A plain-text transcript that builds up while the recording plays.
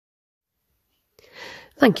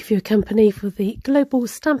Thank you for your company for the global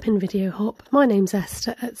stamping video hop. My name's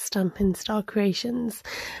Esther at Stampin Star Creations,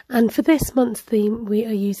 and for this month's theme we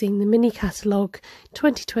are using the mini catalogue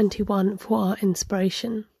 2021 for our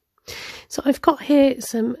inspiration. So I've got here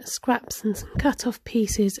some scraps and some cut off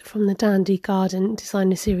pieces from the Dragonfly Garden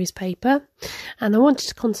designer series paper, and I wanted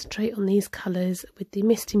to concentrate on these colours with the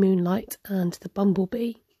Misty Moonlight and the Bumble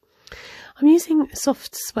Bee. I'm using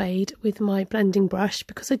soft suede with my blending brush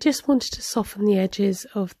because I just wanted to soften the edges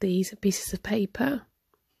of these pieces of paper.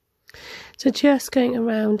 So just going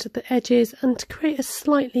around the edges and to create a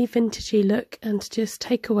slightly vintagey look and just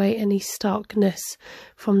take away any starkness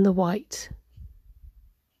from the white.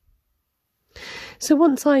 So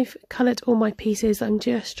once I've coloured all my pieces, I'm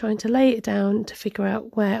just trying to lay it down to figure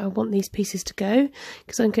out where I want these pieces to go,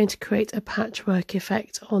 because I'm going to create a patchwork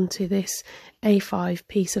effect onto this A5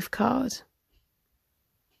 piece of card.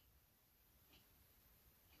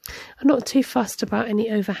 I'm not too fussed about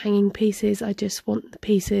any overhanging pieces, I just want the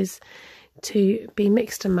pieces to be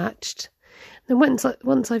mixed and matched. Then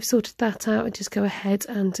once I've sorted that out, I just go ahead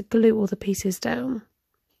and glue all the pieces down.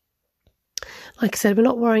 Like I said, we're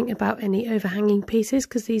not worrying about any overhanging pieces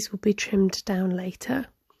because these will be trimmed down later.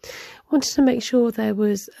 I wanted to make sure there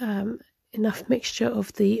was enough mixture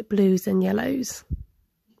of the blues and yellows.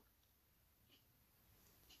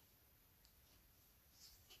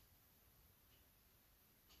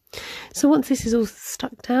 So once this is all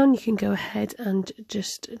stuck down, you can go ahead and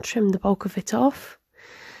just trim the bulk of it off.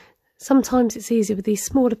 Sometimes it's easier with these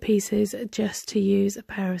smaller pieces just to use a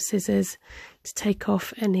pair of scissors to take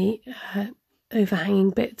off any overhanging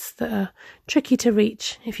bits that are tricky to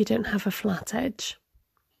reach if you don't have a flat edge.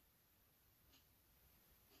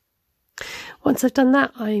 Once I've done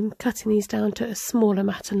that, I'm cutting these down to a smaller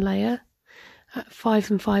matten layer at 5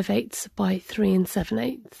 5/8 by 3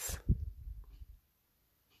 7/8.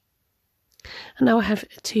 And now I have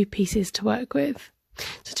 2 pieces to work with.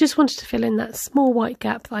 So I just wanted to fill in that small white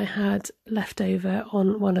gap that I had left over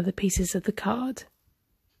on one of the pieces of the card.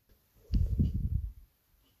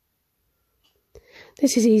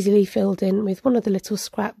 This is easily filled in with one of the little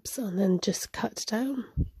scraps and then just cut down.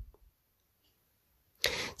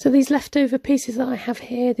 So these leftover pieces that I have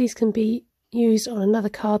here, these can be used on another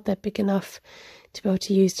card. They're big enough to be able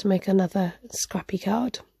to use to make another scrappy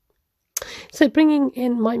card. So bringing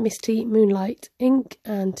in my Misty Moonlight ink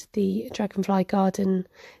and the Dragonfly Garden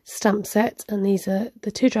stamp set, and these are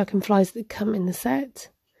the 2 dragonflies that come in the set.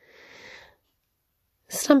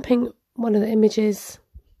 Stamping one of the images.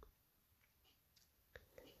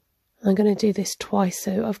 I'm going to do this twice,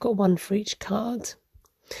 so I've got one for each card.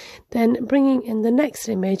 Then bringing in the next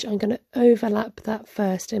image, I'm going to overlap that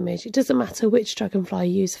first image. It doesn't matter which dragonfly I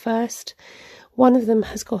use first. One of them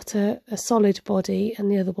has got a solid body and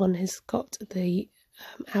the other one has got the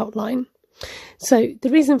outline. So the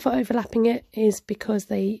reason for overlapping it is because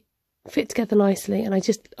they fit together nicely, and I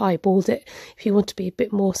just eyeballed it. If you want to be a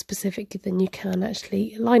bit more specific, then you can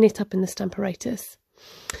actually line it up in the Stamparatus.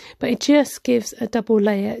 But it just gives a double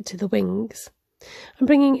layer to the wings. I'm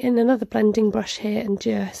bringing in another blending brush here and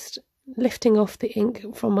just lifting off the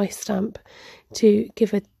ink from my stamp to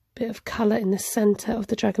give a bit of colour in the centre of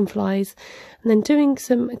the dragonflies, and then doing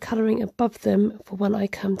some colouring above them for when I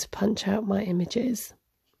come to punch out my images.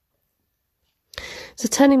 So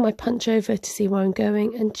turning my punch over to see where I'm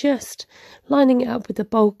going and just lining it up with the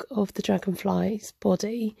bulk of the dragonfly's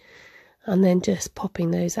body, and then just popping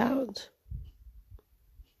those out.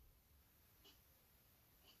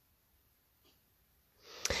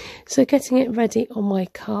 So getting it ready on my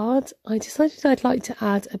card, I decided I'd like to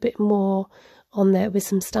add a bit more on there with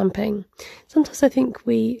some stamping. Sometimes I think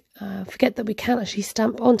we forget that we can actually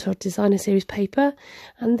stamp onto our designer series paper,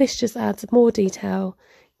 and this just adds more detail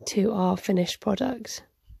to our finished product.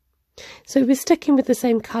 So we're sticking with the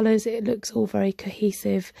same colours, it looks all very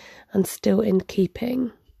cohesive and still in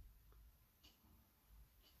keeping.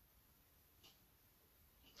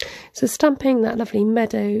 So stamping that lovely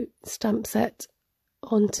meadow stamp set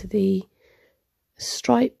onto the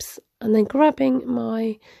stripes, and then grabbing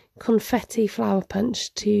my confetti flower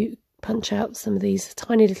punch to punch out some of these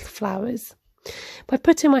tiny little flowers. By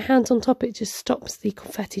putting my hands on top, it just stops the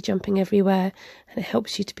confetti jumping everywhere and it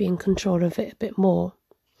helps you to be in control of it a bit more.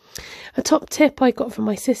 A top tip I got from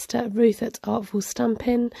my sister Ruth at Artful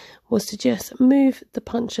Stampin' was to just move the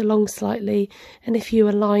punch along slightly, and if you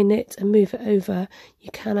align it and move it over,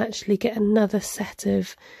 you can actually get another set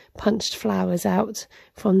of punched flowers out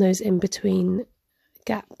from those in between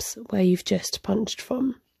gaps where you've just punched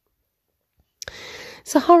from.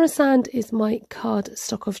 Sahara Sand is my card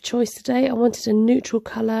stock of choice today. I wanted a neutral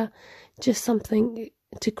colour, just something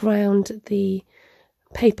to ground the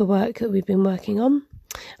paperwork that we've been working on.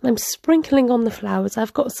 And I'm sprinkling on the flowers.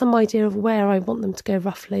 I've got some idea of where I want them to go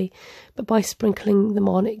roughly, but by sprinkling them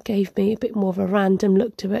on, it gave me a bit more of a random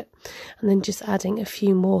look to it, and then just adding a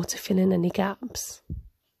few more to fill in any gaps.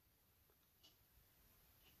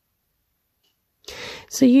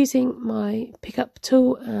 So using my pickup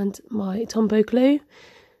tool and my Tombow glue,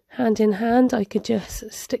 hand in hand, I could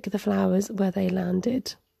just stick the flowers where they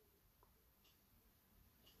landed.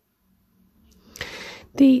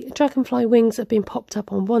 The dragonfly wings have been popped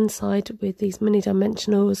up on one side with these mini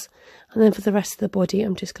dimensionals, and then for the rest of the body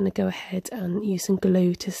I'm just going to go ahead and use some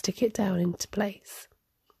glue to stick it down into place.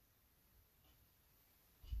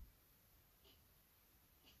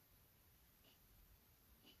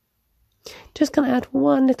 Just going to add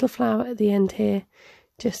one little flower at the end here,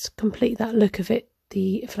 just complete that look of it,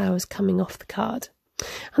 the flowers coming off the card.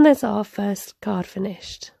 And there's our first card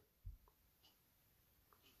finished.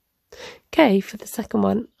 Okay, for the second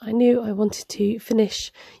one, I knew I wanted to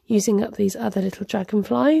finish using up these other little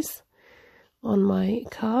dragonflies on my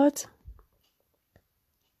card.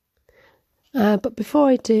 But before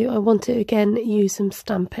I do, I want to again use some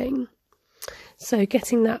stamping. So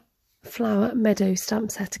getting that flower meadow stamp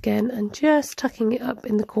set again and just tucking it up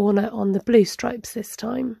in the corner on the blue stripes this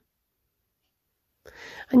time.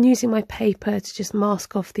 And using my paper to just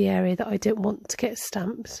mask off the area that I don't want to get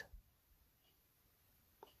stamped.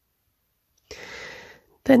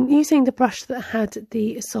 Then using the brush that had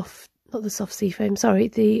the not the soft seafoam, sorry,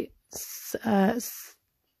 the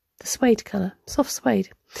suede colour, soft suede.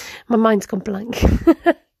 My mind's gone blank.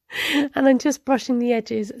 And I'm just brushing the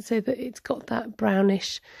edges so that it's got that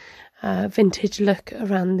brownish vintage look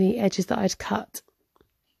around the edges that I'd cut.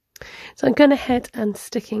 So I'm going ahead and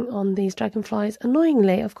sticking on these dragonflies.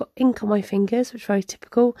 Annoyingly, I've got ink on my fingers, which is very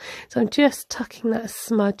typical. So I'm just tucking that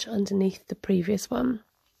smudge underneath the previous one.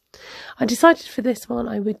 I decided for this one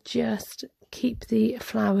I would just keep the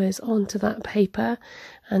flowers onto that paper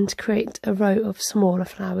and create a row of smaller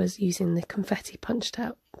flowers using the confetti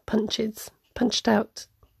punches,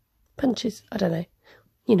 I don't know,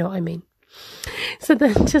 you know what I mean. So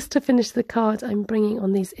then just to finish the card, I'm bringing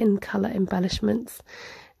on these in colour embellishments,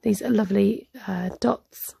 these lovely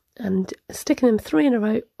dots, and sticking them 3 in a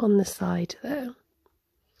row on the side there.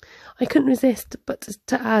 I couldn't resist but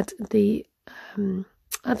to add the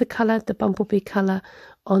other colour, the Bumblebee colour,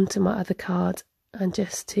 onto my other card, and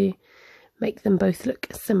just to make them both look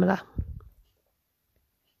similar.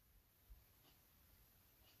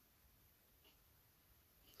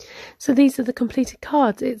 So these are the completed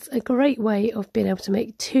cards. It's a great way of being able to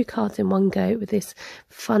make 2 cards in one go with this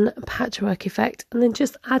fun patchwork effect, and then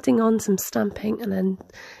just adding on some stamping and then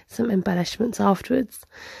some embellishments afterwards.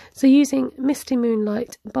 So using Misty,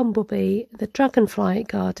 Moonlight, Bumblebee, the Dragonfly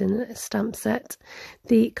Garden stamp set,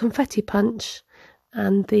 the confetti punch,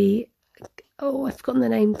 and the, oh, I've forgotten the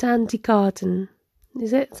name, Dandy Garden,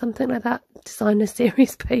 is it? Something like that, designer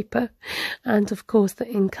series paper, and of course the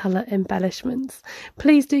in colour embellishments.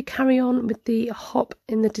 Please do carry on with the hop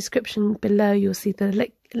in the description below. You'll see the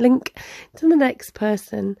link to the next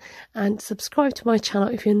person, and subscribe to my channel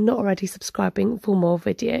if you're not already subscribing for more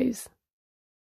videos.